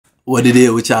What it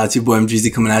is with y'all? It's your boy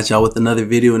MGZ coming at y'all with another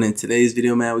video. And in today's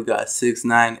video, man, we got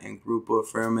 6ix9ine and Grupo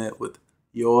Firme with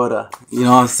Ahora. You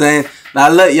know what I'm saying? Now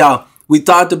look, y'all, we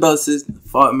talked about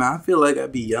fuck, man, I feel like I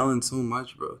be yelling too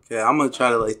much, bro. Okay, I'm gonna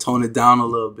try to like tone it down a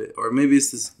little bit, or maybe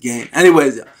it's this game.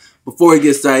 Anyways, y'all, before we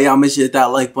get started, y'all make sure you hit that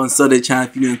like button, sub the channel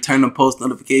if you didn't turn the post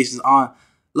notifications on.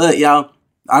 Look, y'all,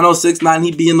 I know 6ix9ine,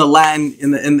 he be in the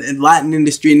Latin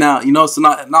industry now, you know, so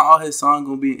not all his songs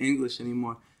gonna be in English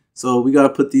anymore. So we gotta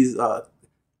put these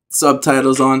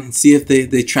subtitles on and see if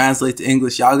they translate to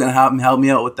English. Y'all gonna help me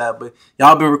out with that. But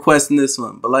y'all been requesting this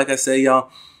one. But like I said, y'all,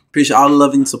 appreciate all the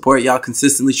love and support y'all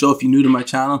consistently show. If you're new to my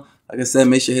channel, like I said,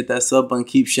 make sure you hit that sub button.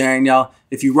 Keep sharing, y'all.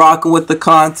 If you rocking with the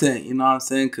content, you know what I'm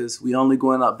saying? Because we only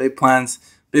going up. Big plans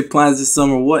this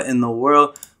summer. What in the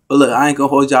world? But look, I ain't gonna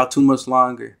hold y'all too much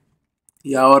longer.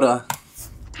 Y ahora.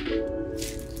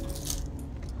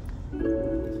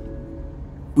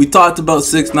 We talked about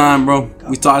 6ix9ine, bro.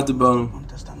 We talked about him.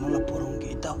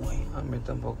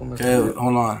 Okay,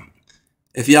 hold on.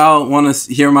 If y'all want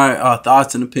to hear my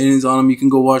thoughts and opinions on him, you can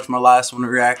go watch my last one I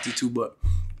reacted to. But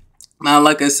man,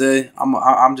 like I say,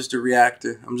 I'm just a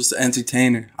reactor. I'm just an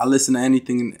entertainer. I listen to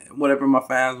anything and whatever my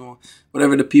fans want,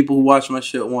 whatever the people who watch my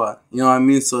shit want. You know what I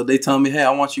mean? So they tell me, hey,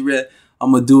 I want you read.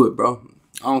 I'm gonna do it, bro.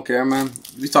 I don't care, man.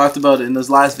 We talked about it in this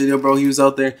last video, bro. He was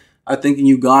out there, I think in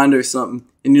Uganda or something.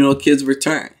 And, you know, kids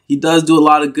return. He does do a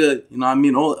lot of good. You know what I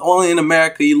mean? Only in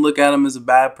America you look at him as a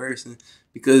bad person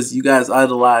because you guys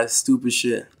idolize stupid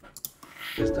shit.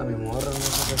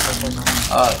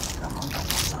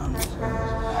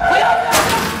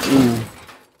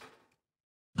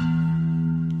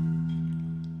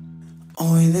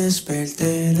 Hoy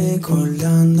desperté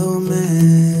recordándome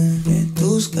de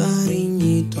tus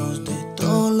cariñitos, de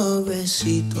todos los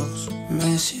besitos.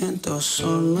 Me siento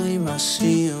solo y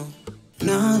vacío.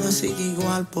 Nada sigue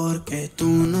igual porque tú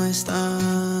no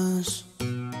estás.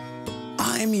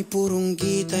 Ay, mi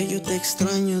purunguita, yo te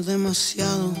extraño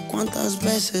demasiado. Cuántas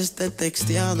veces te he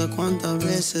texteado, cuántas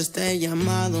veces te he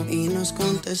llamado y no has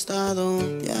contestado.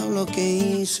 Diablo,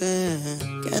 ¿qué hice?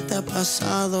 ¿Qué te ha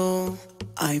pasado?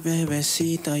 Ay,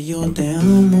 bebecita, yo te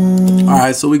amo.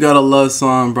 Alright, so we got a love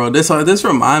song, bro. This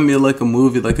remind me of like a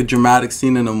movie, like a dramatic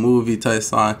scene in a movie type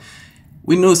song.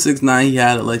 We knew 6ix9ine, he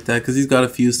had it like that because he's got a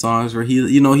few songs where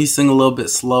he sing a little bit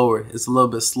slower. It's a little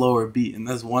bit slower beat, and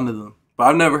that's one of them. But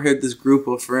I've never heard this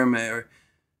Grupo Firme, or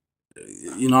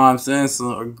you know what I'm saying?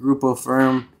 So a Grupo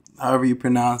Firme, however you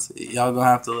pronounce it. Y'all gonna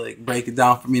have to like break it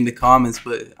down for me in the comments,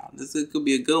 but this could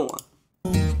be a good one.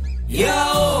 Y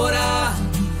ahora,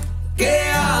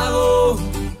 ¿qué hago?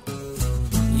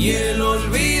 Y el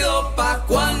olvido pa'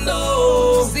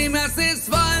 cuando. Si me haces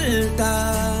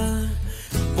falta,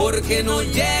 porque no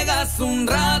llegas un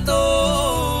rato.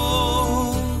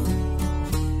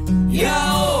 Y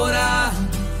ahora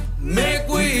me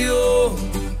cuido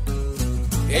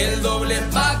el doble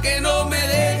pa' que no me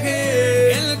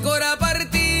deje el cora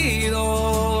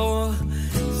partido.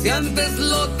 Si antes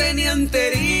lo tenía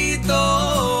enterito.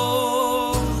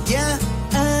 Ya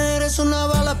eres una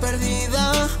bala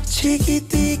perdida,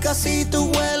 chiquitica, si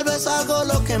tú vuelves hago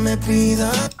lo que me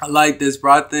pida. I like this,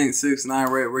 bro. I think 6ix9ine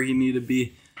right where he need to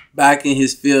be, back in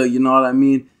his field. You know what I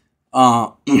mean?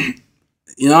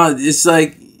 You know, it's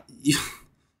like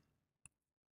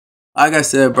like I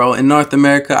said, bro, in North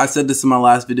America, I said this in my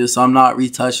last video, so I'm not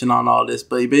retouching on all this,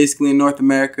 but basically in North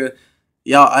America,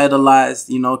 y'all idolize,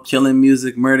 you know, killing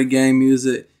music, murder gang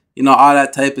music, you know, all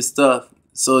that type of stuff.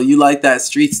 So you like that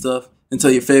street stuff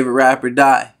until your favorite rapper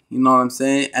die. You know what I'm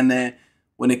saying? And then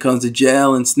when it comes to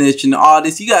jail and snitching and all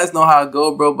this, you guys know how it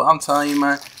go, bro. But I'm telling you,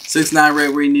 man, 6ix9ine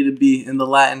right where he need to be in the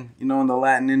Latin, you know, in the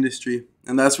Latin industry.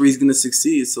 And that's where he's going to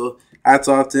succeed. So I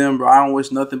talk to him, bro. I don't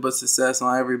wish nothing but success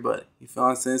on everybody. You feel what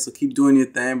I'm saying? So keep doing your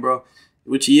thing, bro.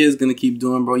 Which he is going to keep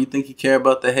doing, bro. You think he care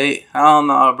about the hate? I don't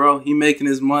know, bro. He making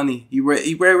his money. He right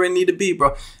where he need to be,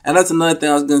 bro. And that's another thing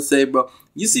I was going to say, bro.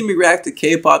 You see me react to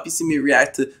K-pop. You see me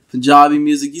react to Punjabi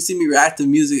music. You see me react to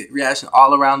music reaction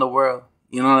all around the world.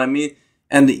 You know what I mean?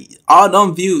 And all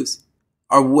them views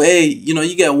are way, you know,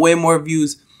 you get way more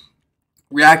views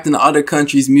reacting to other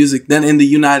countries' music than in the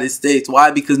United States.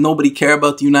 Why? Because nobody care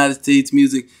about the United States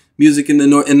music. Music in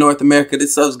North America,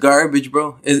 this stuff's garbage,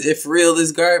 bro. If real,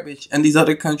 is garbage. And these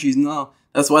other countries know.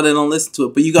 That's why they don't listen to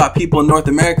it. But you got people in North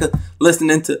America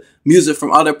listening to music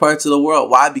from other parts of the world.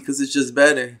 Why? Because it's just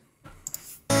better.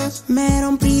 Me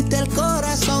rompiste el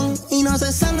corazón y no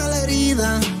se sana la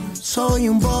herida. Soy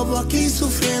un bobo aquí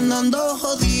sufriendo, ando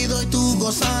jodido y tú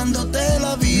gozándote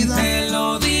la vida. Te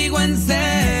lo digo en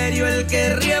serio, el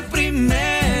que ríe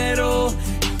primero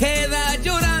queda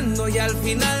llorando y al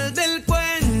final del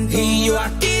cuento. Y yo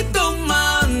aquí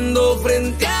tomando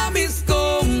frente a mis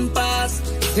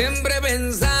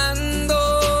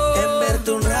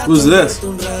Who's this? Y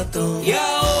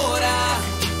ahora,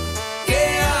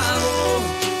 ¿qué hago?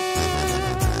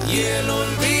 Y el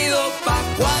olvido pa'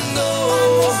 cuando.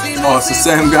 Oh, it's the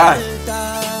same guy.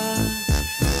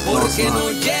 Porque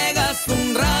no llegas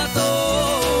un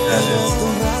rato.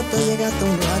 Llegaste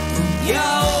un rato. Y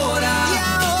ahora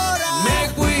me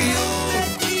cuido.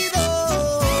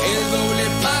 El doble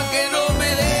pa' que no me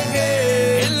deje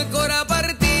el cora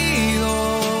partido.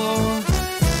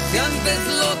 Si antes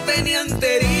lo tenía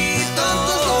enterito.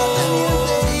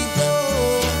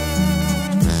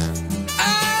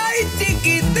 Ay,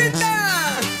 chiquitita.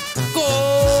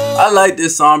 I like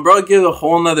this song, bro. It gives a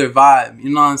whole nother vibe. You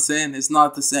know what I'm saying? It's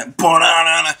not the same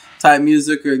type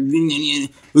music or you know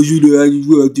what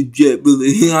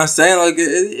I'm saying? Like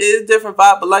it's a different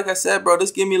vibe. But like I said, bro,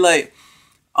 this give me like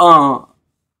a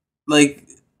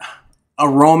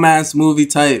romance movie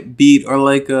type beat or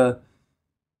like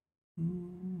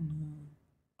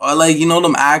you know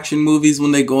them action movies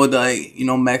when they go to like, you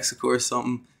know, Mexico or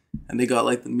something. And they got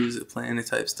like the music playing and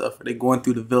type stuff, or they going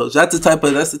through the village. That's the type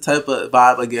of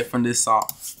vibe I get from this song.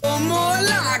 Como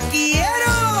la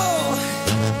quiero.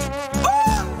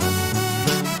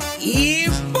 Y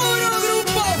puro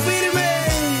Grupo Firme.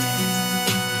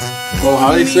 Oh,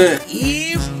 how do you say it?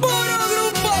 Y puro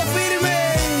Grupo Firme.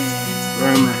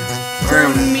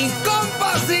 Firme. Mi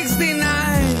compa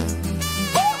 6ix9ine.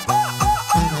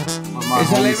 My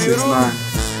homie 6ix9ine.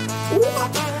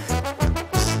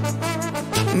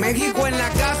 México en la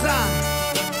casa.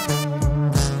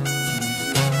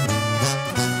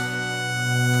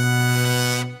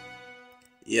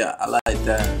 Yeah, I like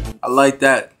that. I like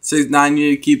that. 6ix9ine,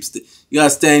 you gotta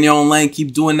stay in your own lane.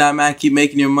 Keep doing that, man. Keep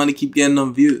making your money. Keep getting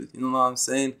them views. You know what I'm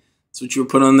saying? That's what you were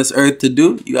put on this earth to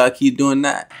do. You gotta keep doing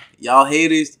that. Y'all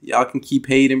haters, y'all can keep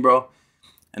hating, bro.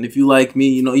 And if you like me,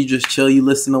 you know, you just chill, you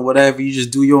listen to whatever, you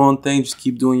just do your own thing, just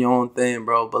keep doing your own thing,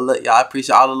 bro. But look, y'all, I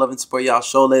appreciate all the love and support y'all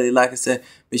show lately. Like I said,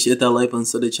 make sure you hit that like button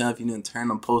so the channel if you didn't turn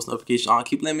on post notification on.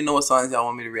 Keep letting me know what songs y'all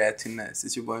want me to react to next.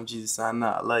 It's your boy Jesus signing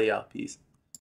out. I love y'all. Peace.